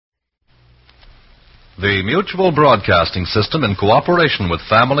The Mutual Broadcasting System, in cooperation with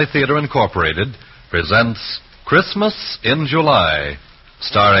Family Theater Incorporated, presents Christmas in July,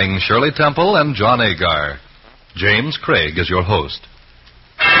 starring Shirley Temple and John Agar. James Craig is your host.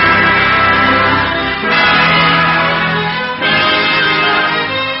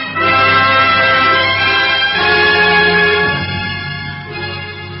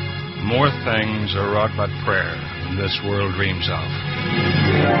 More things are wrought by prayer than this world dreams of.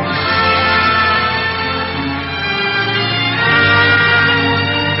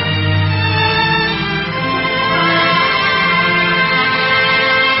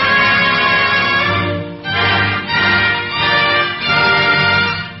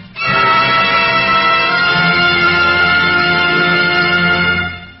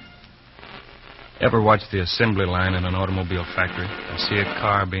 Ever watch the assembly line in an automobile factory and see a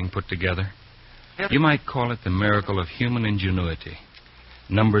car being put together? You might call it the miracle of human ingenuity.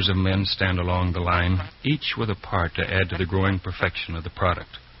 Numbers of men stand along the line, each with a part to add to the growing perfection of the product.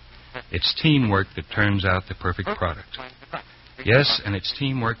 It's teamwork that turns out the perfect product. Yes, and it's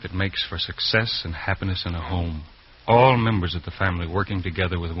teamwork that makes for success and happiness in a home. All members of the family working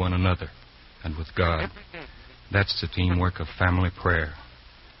together with one another and with God. That's the teamwork of family prayer.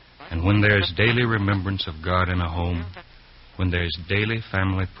 And when there's daily remembrance of God in a home, when there's daily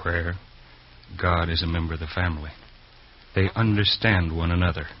family prayer, God is a member of the family. They understand one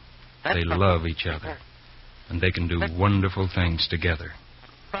another. They love each other. And they can do wonderful things together.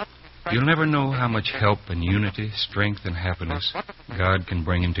 You'll never know how much help and unity, strength and happiness God can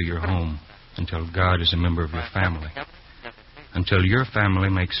bring into your home until God is a member of your family. Until your family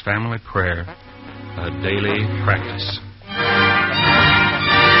makes family prayer a daily practice.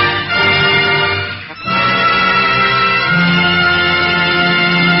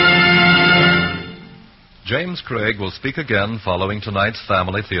 James Craig will speak again following tonight's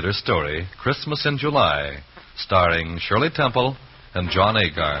Family Theater story, Christmas in July, starring Shirley Temple and John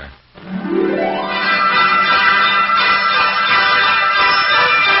Agar.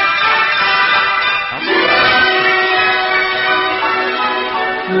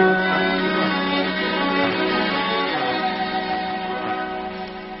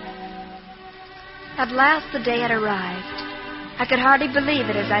 At last the day had arrived. I could hardly believe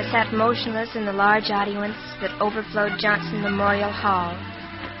it as I sat motionless in the large audience that overflowed Johnson Memorial Hall.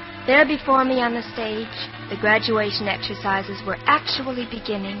 There before me on the stage, the graduation exercises were actually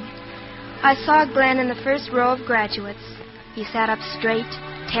beginning. I saw Glenn in the first row of graduates. He sat up straight,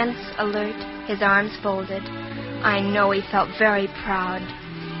 tense, alert, his arms folded. I know he felt very proud.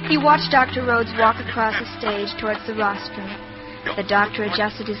 He watched Dr. Rhodes walk across the stage towards the rostrum. The doctor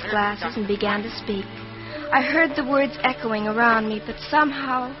adjusted his glasses and began to speak. I heard the words echoing around me, but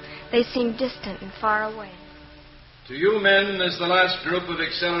somehow they seemed distant and far away. To you men, as the last group of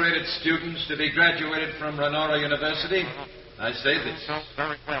accelerated students to be graduated from Renora University, I say this.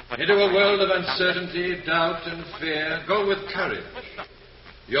 Into a world of uncertainty, doubt, and fear, go with courage.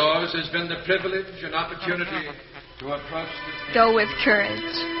 Yours has been the privilege and opportunity to approach the... Go with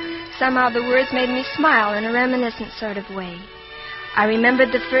courage. Somehow the words made me smile in a reminiscent sort of way. I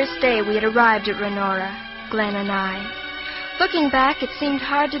remembered the first day we had arrived at Renora, Glenn and I. Looking back, it seemed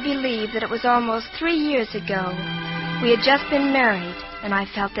hard to believe that it was almost 3 years ago. We had just been married, and I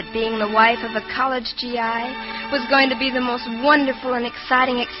felt that being the wife of a college GI was going to be the most wonderful and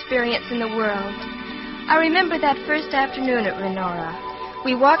exciting experience in the world. I remember that first afternoon at Renora.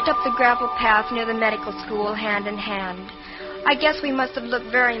 We walked up the gravel path near the medical school hand in hand. I guess we must have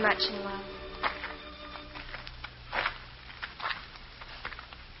looked very much in love.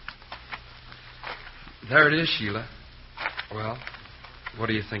 There it is, Sheila. Well, what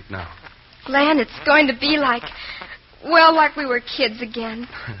do you think now? Glenn, it's going to be like we were kids again.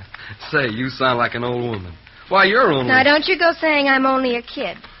 Say, you sound like an old woman. Why, you're only... Now, don't you go saying I'm only a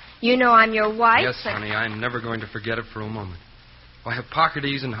kid. You know I'm your wife. Yes, honey, I'm never going to forget it for a moment. Why,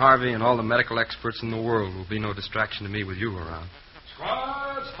 Hippocrates and Harvey and all the medical experts in the world will be no distraction to me with you around.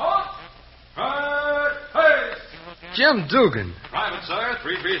 Squads, hot! Right, hey! Jim Dugan. Private, sir,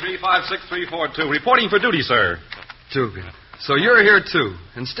 333-56342. Reporting for duty, sir. Dugan. So you're here, too,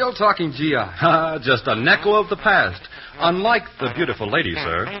 and still talking GI. Just an echo of the past. Unlike the beautiful lady,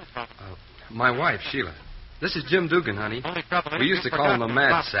 sir. My wife, Sheila. This is Jim Dugan, honey. We used to call him the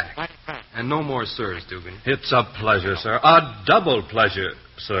Mad Sack. And no more sirs, Dugan. It's a pleasure, sir. A double pleasure,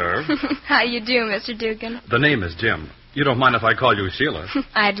 sir. How you do, Mr. Dugan? The name is Jim. You don't mind if I call you Sheila?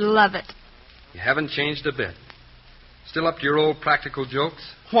 I'd love it. You haven't changed a bit. Still up to your old practical jokes?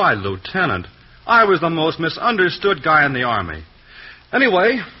 Why, Lieutenant, I was the most misunderstood guy in the Army.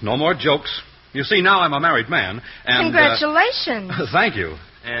 Anyway, no more jokes. You see, now I'm a married man, and... Congratulations. Thank you.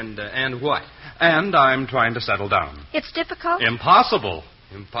 And what? And I'm trying to settle down. It's difficult? Impossible.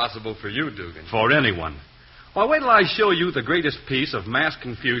 Impossible for you, Dugan. For anyone. Well, wait till I show you the greatest piece of mass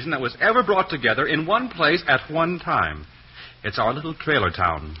confusion that was ever brought together in one place at one time. It's our little trailer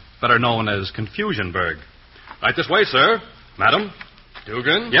town, better known as Confusionburg. Right this way, sir. Madam?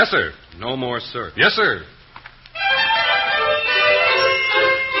 Dugan? Yes, sir. No more, sir. Yes, sir.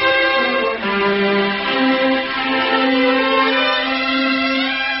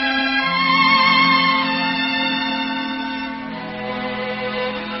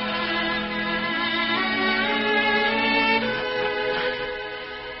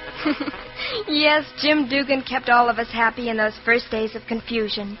 Yes, Jim Dugan kept all of us happy in those first days of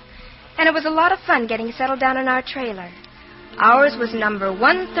confusion. And it was a lot of fun getting settled down in our trailer. Ours was number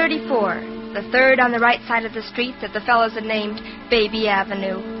 134, the third on the right side of the street that the fellows had named Baby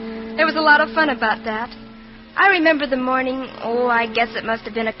Avenue. There was a lot of fun about that. I remember the morning, I guess it must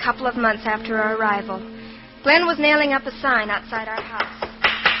have been a couple of months after our arrival. Glenn was nailing up a sign outside our house.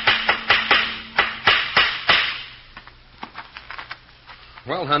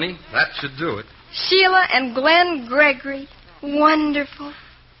 Well, honey, that should do it. Sheila and Glenn Gregory. Wonderful.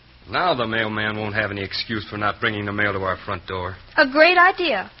 Now the mailman won't have any excuse for not bringing the mail to our front door. A great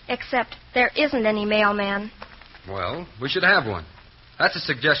idea, except there isn't any mailman. Well, we should have one. That's a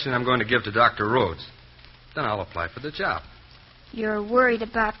suggestion I'm going to give to Dr. Rhodes. Then I'll apply for the job. You're worried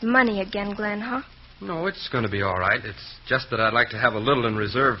about money again, Glenn, huh? No, it's going to be all right. It's just that I'd like to have a little in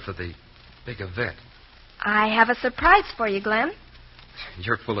reserve for the big event. I have a surprise for you, Glenn.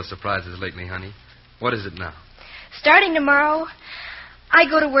 You're full of surprises lately, honey. What is it now? Starting tomorrow, I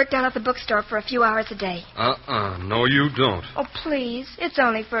go to work down at the bookstore for a few hours a day. No, you don't. Oh, please. It's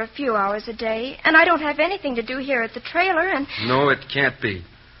only for a few hours a day, and I don't have anything to do here at the trailer, and... No, it can't be.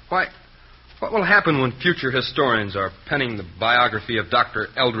 Why, what will happen when future historians are penning the biography of Dr.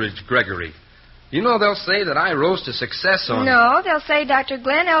 Eldridge Gregory? You know they'll say that I rose to success on... No, they'll say Dr.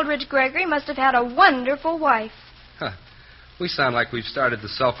 Glenn Eldridge Gregory must have had a wonderful wife. Huh. We sound like we've started the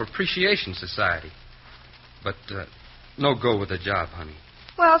Self-Appreciation Society. But no go with the job, honey.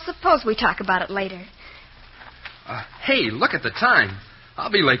 Well, suppose we talk about it later. Hey, look at the time.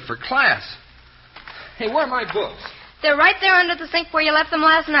 I'll be late for class. Hey, where are my books? They're right there under the sink where you left them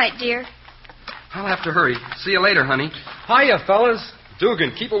last night, dear. I'll have to hurry. See you later, honey. Hiya, fellas.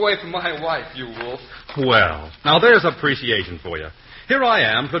 Dugan, keep away from my wife, you wolf. Well, now there's appreciation for you. Here I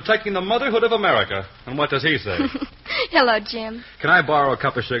am, protecting the motherhood of America. And what does he say? Hello, Jim. Can I borrow a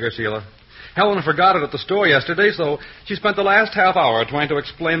cup of sugar, Sheila? Helen forgot it at the store yesterday, so she spent the last half hour trying to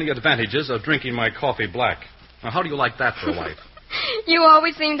explain the advantages of drinking my coffee black. Now, how do you like that for a wife? You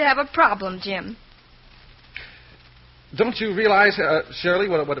always seem to have a problem, Jim. Don't you realize, Shirley,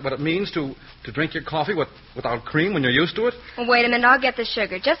 what it means to drink your coffee without cream when you're used to it? Well, wait a minute. I'll get the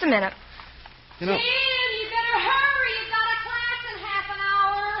sugar. Just a minute. You know... Jim, you better hurry. You've got a class in half an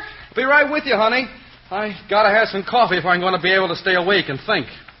hour. I'll be right with you, honey. I gotta have some coffee if I'm going to be able to stay awake and think.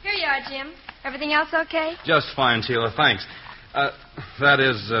 Here you are, Jim. Everything else okay? Just fine, Sheila, thanks. That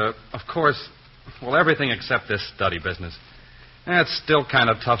is, of course, well, everything except this study business. It's still kind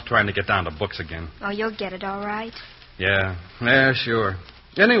of tough trying to get down to books again. Oh, you'll get it all right. Yeah, sure.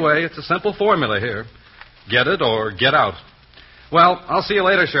 Anyway, it's a simple formula here. Get it or get out. Well, I'll see you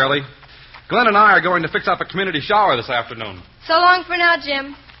later, Shirley. Glenn and I are going to fix up a community shower this afternoon. So long for now,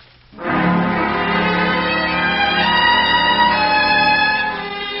 Jim.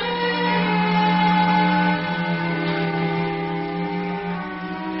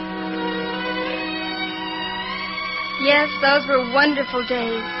 Yes, those were wonderful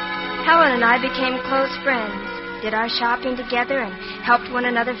days. Helen and I became close friends, did our shopping together, and helped one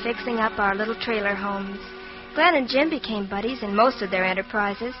another fixing up our little trailer homes. Glenn and Jim became buddies in most of their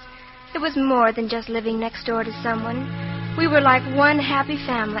enterprises. It was more than just living next door to someone. We were like one happy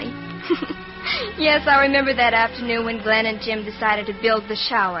family. Yes, I remember that afternoon when Glenn and Jim decided to build the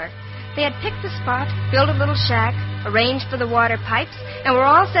shower. They had picked the spot, built a little shack, arranged for the water pipes, and were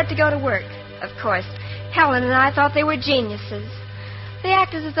all set to go to work. Of course, Helen and I thought they were geniuses. They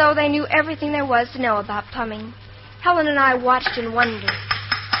acted as though they knew everything there was to know about plumbing. Helen and I watched in wonder.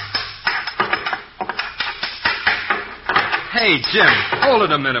 Hey, Jim, hold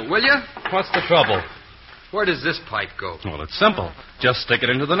it a minute, will you? What's the trouble? Where does this pipe go? Well, it's simple. Just stick it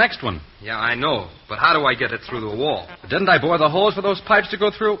into the next one. Yeah, I know, but how do I get it through the wall? Didn't I bore the holes for those pipes to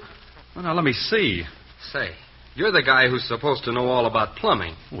go through? Well, now, let me see. Say, you're the guy who's supposed to know all about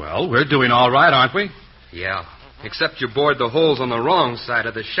plumbing. Well, we're doing all right, aren't we? Yeah, except you bored the holes on the wrong side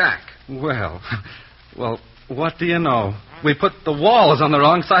of the shack. Well, what do you know? We put the walls on the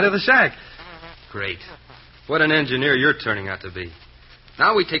wrong side of the shack. Great. What an engineer you're turning out to be.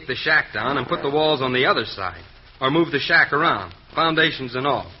 Now we take the shack down and put the walls on the other side. Or move the shack around, foundations and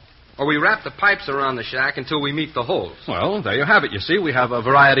all. Or we wrap the pipes around the shack until we meet the holes. Well, there you have it. You see, we have a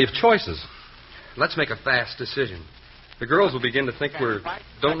variety of choices. Let's make a fast decision. The girls will begin to think we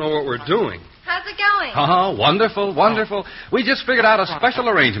don't know what we're doing. How's it going? Oh, wonderful, wonderful. We just figured out a special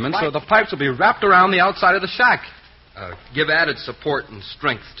arrangement so the pipes will be wrapped around the outside of the shack. Give added support and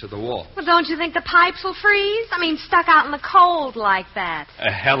strength to the wall. Well, don't you think the pipes will freeze? I mean, stuck out in the cold like that.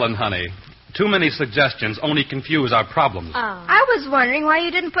 Helen, honey, too many suggestions only confuse our problems. Oh. I was wondering why you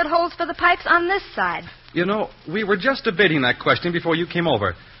didn't put holes for the pipes on this side. You know, we were just debating that question before you came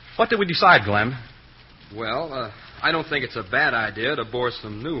over. What did we decide, Glenn? Well, I don't think it's a bad idea to bore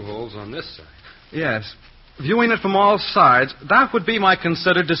some new holes on this side. Yes. Viewing it from all sides, that would be my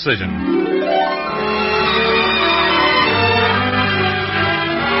considered decision.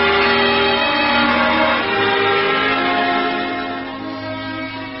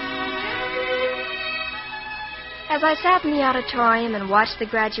 As I sat in the auditorium and watched the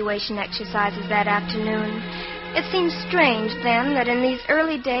graduation exercises that afternoon, it seemed strange then that in these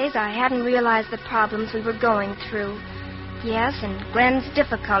early days I hadn't realized the problems we were going through. Yes, and Glenn's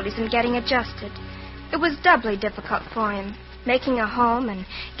difficulties in getting adjusted. It was doubly difficult for him, making a home and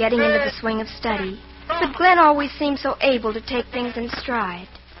getting into the swing of study. But Glenn always seemed so able to take things in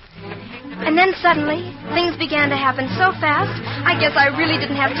stride. And then suddenly, things began to happen so fast, I guess I really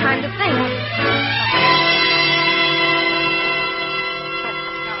didn't have time to think.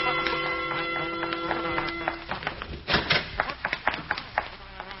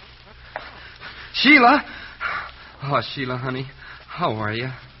 Sheila! Oh, Sheila, honey, how are you?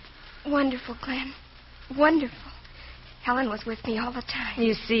 Wonderful, Glenn. Wonderful. Helen was with me all the time.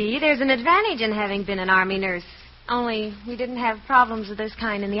 You see, there's an advantage in having been an Army nurse. Only we didn't have problems of this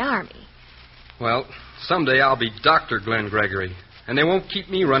kind in the Army. Well, someday I'll be Dr. Glenn Gregory, and they won't keep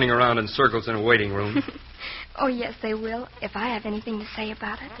me running around in circles in a waiting room. Oh, yes, they will, if I have anything to say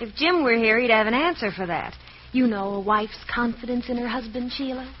about it. If Jim were here, he'd have an answer for that. You know, a wife's confidence in her husband,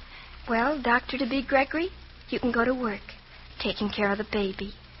 Sheila. Well, Dr. Gregory, you can go to work, taking care of the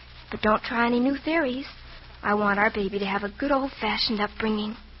baby. But don't try any new theories. I want our baby to have a good old-fashioned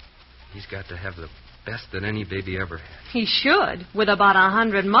upbringing. He's got to have the best that any baby ever had. He should, with about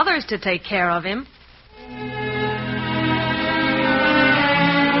 100 mothers to take care of him.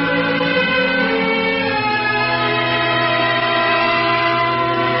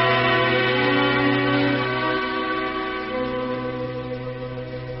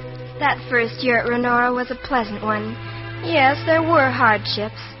 That first year at Renora was a pleasant one. Yes, there were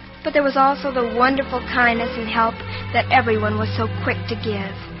hardships, but there was also the wonderful kindness and help that everyone was so quick to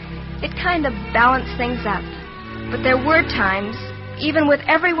give. It kind of balanced things up. But there were times, even with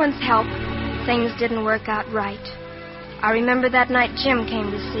everyone's help, things didn't work out right. I remember that night Jim came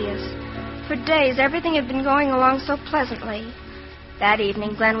to see us. For days, everything had been going along so pleasantly. That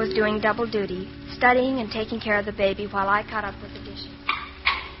evening, Glenn was doing double duty, studying and taking care of the baby while I caught up with the dishes.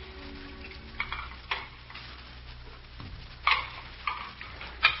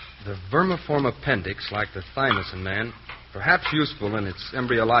 The vermiform appendix, like the thymus in man, perhaps useful in its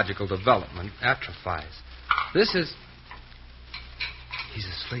embryological development, atrophies. This is... He's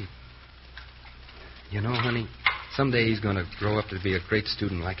asleep. You know, honey, someday he's going to grow up to be a great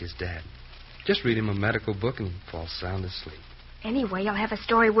student like his dad. Just read him a medical book and he'll fall sound asleep. Anyway, you'll have a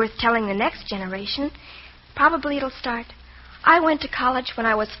story worth telling the next generation. Probably it'll start. I went to college when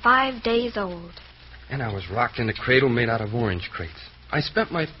I was 5 days old. And I was rocked in a cradle made out of orange crates. I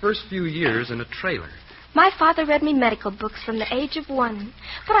spent my first few years in a trailer. My father read me medical books from the age of 1,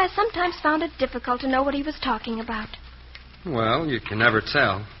 but I sometimes found it difficult to know what he was talking about. Well, you can never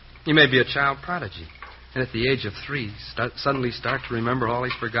tell. He may be a child prodigy, and at the age of 3, suddenly start to remember all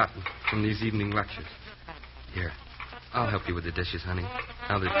he's forgotten from these evening lectures. Here, I'll help you with the dishes, honey,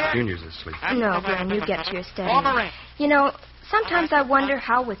 now that Junior's asleep. No, Glenn, you get to your study. You know, sometimes I wonder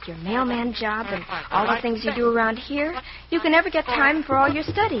how with your mailman job and all the things you do around here, you can ever get time for all your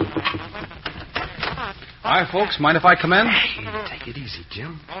study. Hi, folks. Mind if I come in? Hey, take it easy,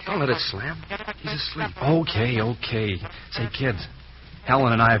 Jim. Don't let it slam. He's asleep. Okay. Say, kids,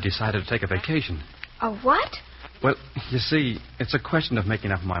 Helen and I have decided to take a vacation. A what? Well, you see, it's a question of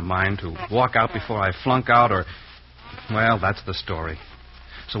making up my mind to walk out before I flunk out or... Well, that's the story.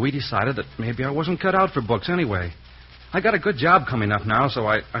 So we decided that maybe I wasn't cut out for books anyway. I got a good job coming up now, so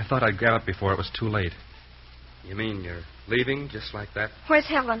I thought I'd get up before it was too late. You mean you're leaving just like that? Where's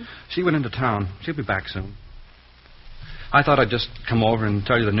Helen? She went into town. She'll be back soon. I thought I'd just come over and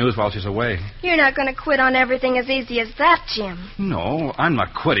tell you the news while she's away. You're not going to quit on everything as easy as that, Jim. No, I'm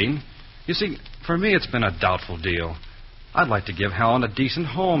not quitting. You see, for me it's been a doubtful deal. I'd like to give Helen a decent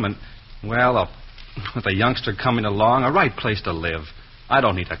home and, well, with a youngster coming along, a right place to live. I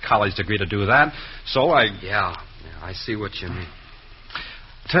don't need a college degree to do that, so I... Yeah, I see what you mean.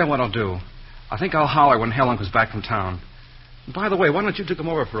 Tell you what I'll do. I think I'll holler when Helen comes back from town. By the way, why don't you two come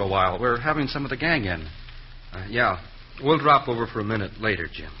over for a while? We're having some of the gang in. Yeah, we'll drop over for a minute later,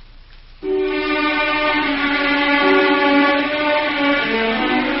 Jim.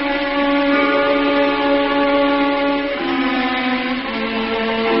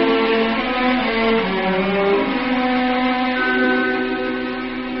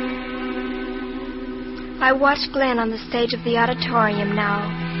 I watched Glenn on the stage of the auditorium now.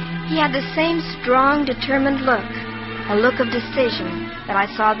 He had the same strong, determined look, a look of decision, that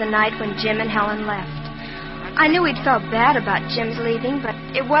I saw the night when Jim and Helen left. I knew he'd felt bad about Jim's leaving, but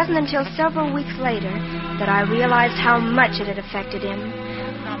it wasn't until several weeks later that I realized how much it had affected him.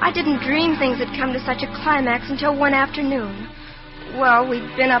 I didn't dream things had come to such a climax until one afternoon. Well, we'd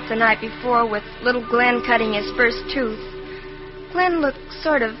been up the night before with little Glenn cutting his first tooth. Glenn looked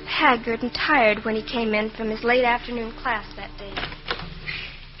sort of haggard and tired when he came in from his late afternoon class that day.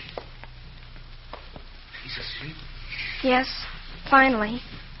 He's asleep? Yes, finally.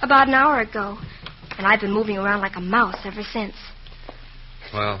 About an hour ago. And I've been moving around like a mouse ever since.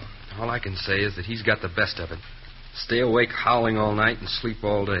 Well, all I can say is that he's got the best of it. Stay awake howling all night and sleep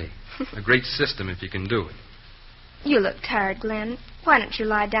all day. A great system if you can do it. You look tired, Glenn. Why don't you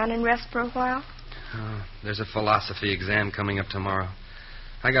lie down and rest for a while? There's a philosophy exam coming up tomorrow.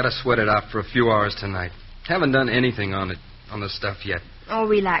 I got to sweat it out for a few hours tonight. Haven't done anything on the stuff yet. Oh,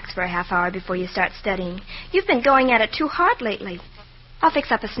 relax for a half hour before you start studying. You've been going at it too hard lately. I'll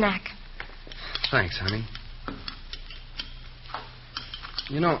fix up a snack. Thanks, honey.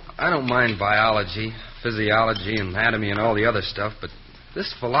 You know, I don't mind biology, physiology, anatomy, and all the other stuff, but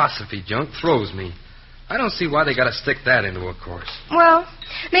this philosophy junk throws me. I don't see why they got to stick that into a course. Well,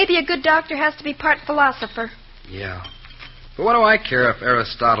 maybe a good doctor has to be part philosopher. Yeah. But what do I care if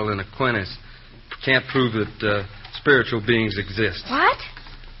Aristotle and Aquinas can't prove that spiritual beings exist? What?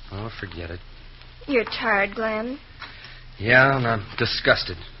 Oh, forget it. You're tired, Glenn. Yeah, and I'm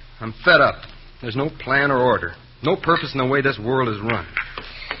disgusted. I'm fed up. There's no plan or order. No purpose in the way this world is run.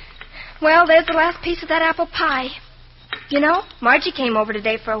 Well, there's the last piece of that apple pie. You know, Margie came over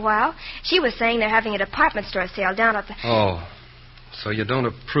today for a while. She was saying they're having a department store sale down at the... Oh, so you don't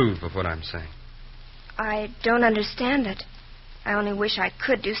approve of what I'm saying? I don't understand it. I only wish I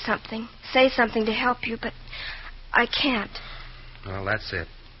could do something, say something to help you, but I can't. Well, that's it.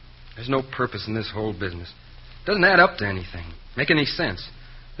 There's no purpose in this whole business. It doesn't add up to anything, make any sense.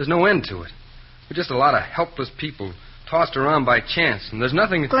 There's no end to it. We're just a lot of helpless people tossed around by chance, and there's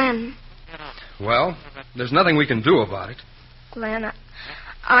nothing... Glenn. Well, there's nothing we can do about it. Glenn,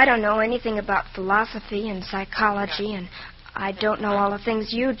 I don't know anything about philosophy and psychology, and I don't know all the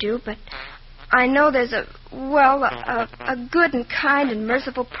things you do, but I know there's a good and kind and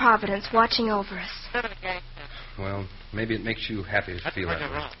merciful providence watching over us. Well, maybe it makes you happy to feel that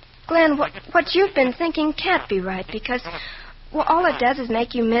way. Glenn, what you've been thinking can't be right, because, well, all it does is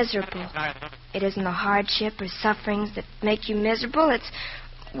make you miserable. It isn't the hardship or sufferings that make you miserable. It's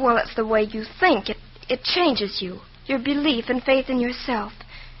the way you think. It changes you, your belief and faith in yourself,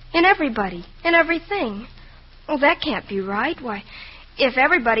 in everybody, in everything. Well, that can't be right. Why, if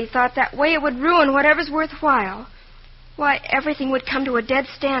everybody thought that way, it would ruin whatever's worthwhile. Why, everything would come to a dead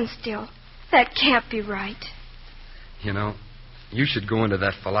standstill. That can't be right. You know, you should go into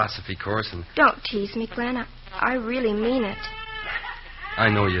that philosophy course and... Don't tease me, Glenn. I really mean it. I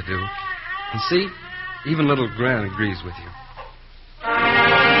know you do. And see, even little Gran agrees with you.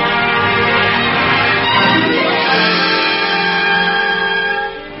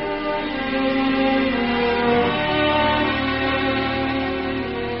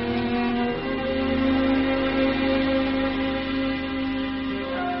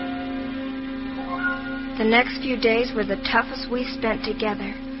 The next few days were the toughest we spent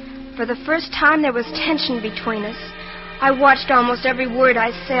together. For the first time, there was tension between us. I watched almost every word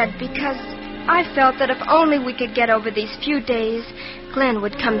I said because I felt that if only we could get over these few days, Glenn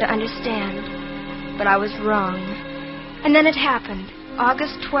would come to understand. But I was wrong. And then it happened.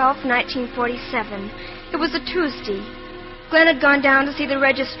 August 12th, 1947. It was a Tuesday. Glenn had gone down to see the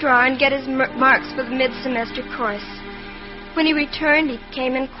registrar and get his marks for the mid-semester course. When he returned, he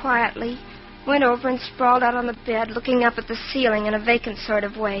came in quietly, went over and sprawled out on the bed, looking up at the ceiling in a vacant sort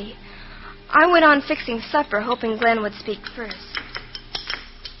of way. I went on fixing supper, hoping Glenn would speak first.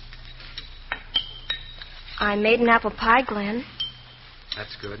 I made an apple pie, Glenn.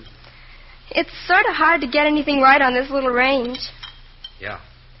 That's good. It's sort of hard to get anything right on this little range. Yeah.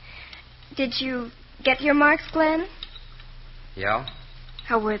 Did you get your marks, Glenn? Yeah?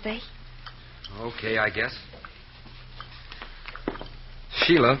 How were they? Okay, I guess.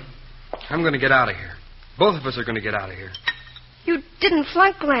 Sheila, I'm going to get out of here. Both of us are going to get out of here. You didn't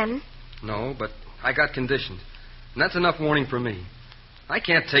flunk Glenn. No, but I got conditions. And that's enough warning for me. I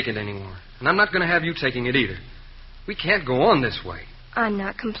can't take it anymore. And I'm not going to have you taking it either. We can't go on this way. I'm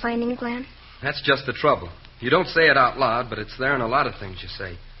not complaining, Glenn. That's just the trouble. You don't say it out loud, but it's there in a lot of things you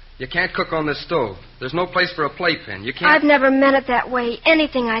say. You can't cook on this stove. There's no place for a playpen. You can't... I've never meant it that way.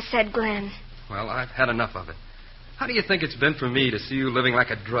 Anything I said, Glenn. Well, I've had enough of it. How do you think it's been for me to see you living like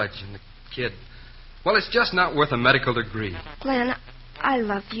a drudge and the kid? Well, it's just not worth a medical degree. Glenn, I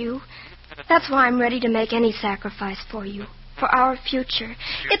love you. That's why I'm ready to make any sacrifice for you. For our future.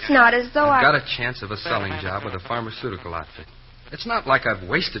 It's not as though I've got a chance of a selling job with a pharmaceutical outfit. It's not like I've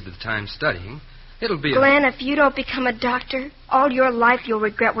wasted the time studying. It'll be Glenn, if you don't become a doctor, all your life you'll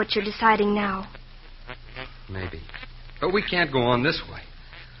regret what you're deciding now. Maybe. But we can't go on this way.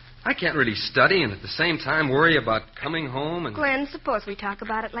 I can't really study and at the same time worry about coming home and... Glenn, suppose we talk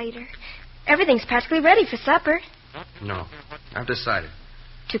about it later. Everything's practically ready for supper. No. I've decided.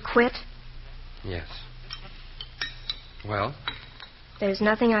 To quit? Yes. Well? There's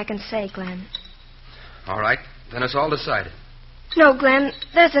nothing I can say, Glenn. All right. Then it's all decided. No, Glenn,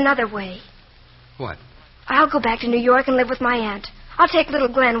 there's another way. What? I'll go back to New York and live with my aunt. I'll take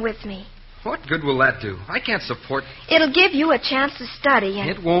little Glenn with me. What good will that do? I can't support... It'll give you a chance to study and...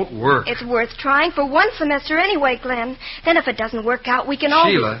 It won't work. It's worth trying for one semester anyway, Glenn. Then if it doesn't work out, we can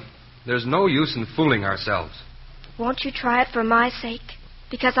always... Sheila, there's no use in fooling ourselves. Won't you try it for my sake?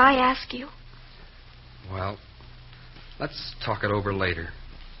 Because I ask you. Well, let's talk it over later.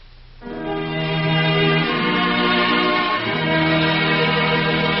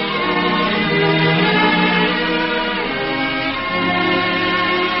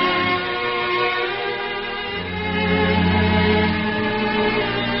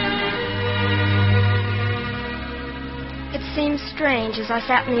 It seemed strange as I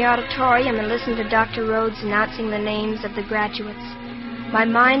sat in the auditorium and listened to Dr. Rhodes announcing the names of the graduates. My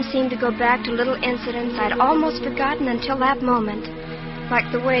mind seemed to go back to little incidents I'd almost forgotten until that moment, like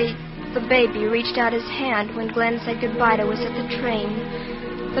the way the baby reached out his hand when Glenn said goodbye to us at the train.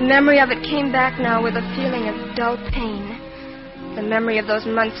 The memory of it came back now with a feeling of dull pain. The memory of those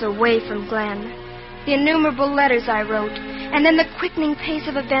months away from Glenn. The innumerable letters I wrote, and then the quickening pace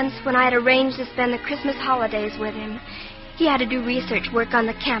of events when I had arranged to spend the Christmas holidays with him. He had to do research work on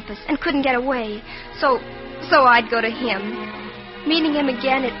the campus and couldn't get away, so I'd go to him. Meeting him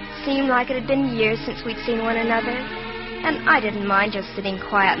again, it seemed like it had been years since we'd seen one another, and I didn't mind just sitting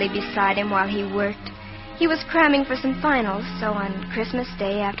quietly beside him while he worked. He was cramming for some finals, so on Christmas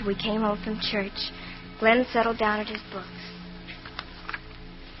Day, after we came home from church, Glenn settled down at his books.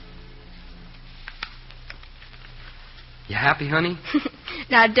 You happy, honey?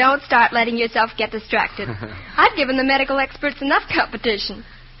 Now, don't start letting yourself get distracted. I've given the medical experts enough competition.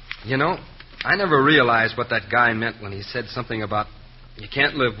 You know, I never realized what that guy meant when he said something about you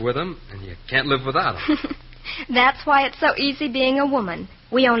can't live with him and you can't live without him. That's why it's so easy being a woman.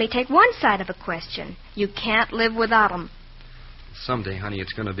 We only take one side of a question. You can't live without him. Someday, honey,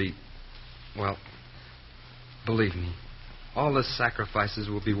 it's going to be, well, believe me, all the sacrifices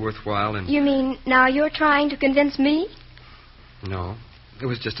will be worthwhile and... You mean now you're trying to convince me? No, it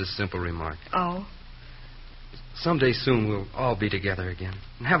was just a simple remark. Oh. Someday soon we'll all be together again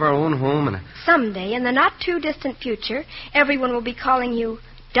and have our own home and... Someday, in the not-too-distant future, everyone will be calling you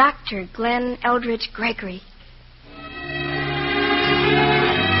Dr. Glenn Eldridge Gregory.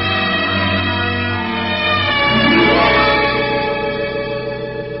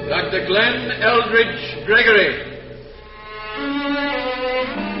 Dr. Glenn Eldridge Gregory.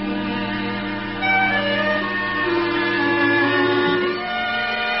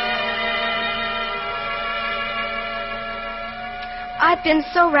 I'd been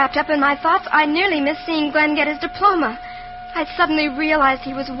so wrapped up in my thoughts, I nearly missed seeing Glenn get his diploma. I suddenly realized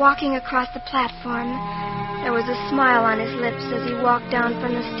he was walking across the platform. There was a smile on his lips as he walked down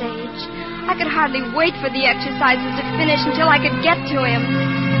from the stage. I could hardly wait for the exercises to finish until I could get to him.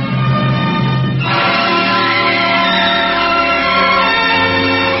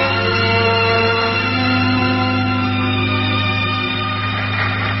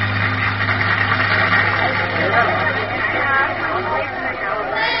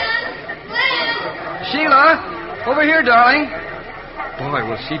 Sheila, over here, darling. Boy,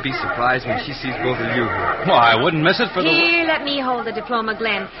 will she be surprised when she sees both of you here. Well, I wouldn't miss it for Here, let me hold the diploma,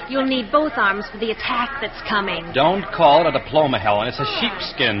 Glenn. You'll need both arms for the attack that's coming. Don't call it a diploma, Helen. It's a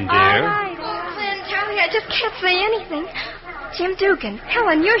sheepskin, dear. All right. Glenn, Charlie, I just can't say anything. Jim Dugan,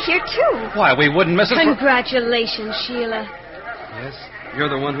 Helen, you're here, too. Why, we wouldn't miss it for... Congratulations, Sheila. Yes, you're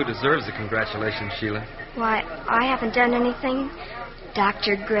the one who deserves the congratulations, Sheila. Why, I haven't done anything,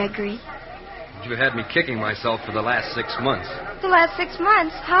 Dr. Gregory. You had me kicking myself for the last 6 months. The last 6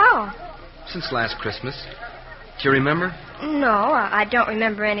 months? How? Since last Christmas. Do you remember? No, I don't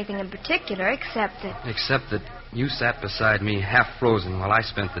remember anything in particular, except that... Except that you sat beside me half frozen while I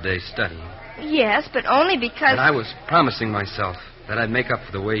spent the day studying. Yes, but only because... And I was promising myself that I'd make up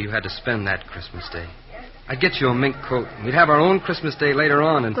for the way you had to spend that Christmas Day. I'd get you a mink coat, and we'd have our own Christmas Day later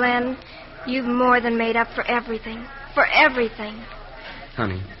on, and... Glenn, you've more than made up for everything. For everything.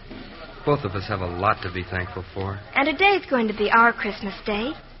 Honey, both of us have a lot to be thankful for. And today's going to be our Christmas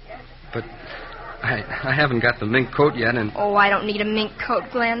Day. But I haven't got the mink coat yet, and... Oh, I don't need a mink coat,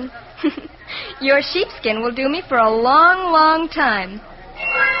 Glenn. Your sheepskin will do me for a long, long time.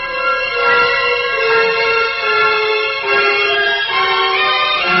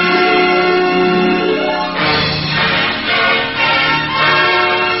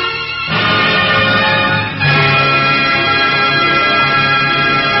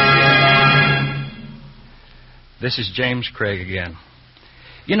 This is James Craig again.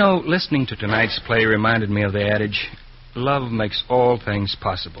 You know, listening to tonight's play reminded me of the adage, love makes all things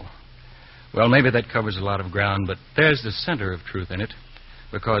possible. Well, maybe that covers a lot of ground, but there's the center of truth in it,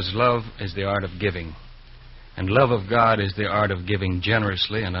 because love is the art of giving, and love of God is the art of giving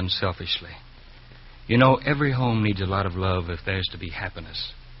generously and unselfishly. You know, every home needs a lot of love if there's to be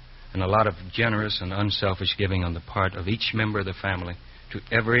happiness, and a lot of generous and unselfish giving on the part of each member of the family to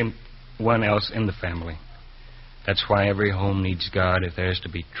everyone else in the family. That's why every home needs God if there's to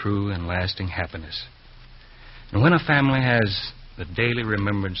be true and lasting happiness. And when a family has the daily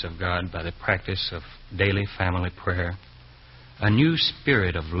remembrance of God by the practice of daily family prayer, a new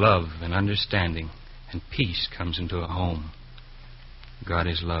spirit of love and understanding and peace comes into a home. God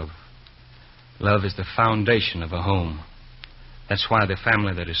is love. Love is the foundation of a home. That's why the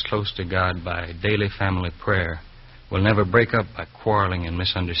family that is close to God by daily family prayer will never break up by quarreling and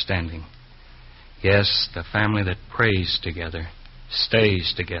misunderstanding. Yes, the family that prays together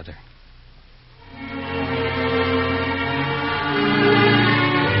stays together.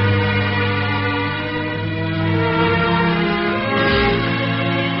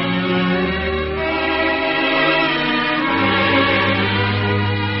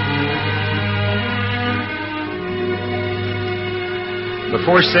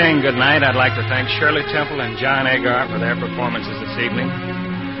 Before saying goodnight, I'd like to thank Shirley Temple and John Agar for their performances this evening.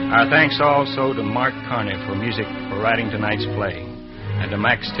 Our thanks also to Mark Carney for writing tonight's play, and to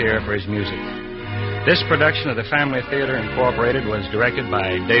Max Tier for his music. This production of the Family Theater Incorporated was directed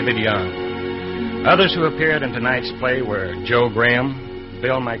by David Young. Others who appeared in tonight's play were Joe Graham,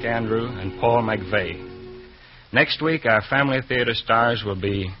 Bill McAndrew, and Paul McVeigh. Next week, our Family Theater stars will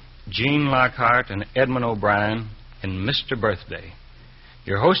be Gene Lockhart and Edmund O'Brien in Mr. Birthday.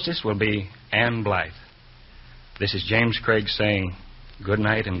 Your hostess will be Ann Blythe. This is James Craig saying good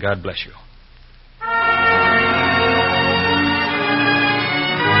night and God bless you.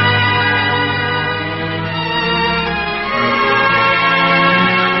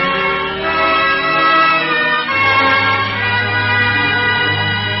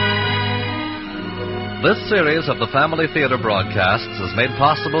 This series of the Family Theater broadcasts is made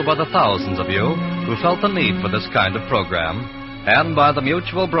possible by the thousands of you who felt the need for this kind of program, and by the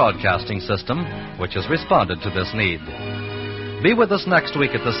Mutual Broadcasting System, which has responded to this need. Be with us next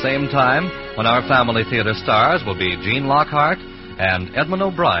week at the same time when our Family Theater stars will be Gene Lockhart and Edmund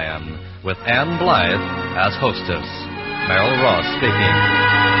O'Brien, with Ann Blythe as hostess. Merrill Ross speaking.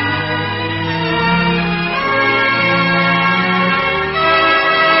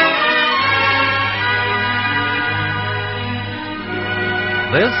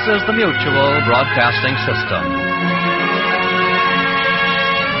 This is the Mutual Broadcasting System.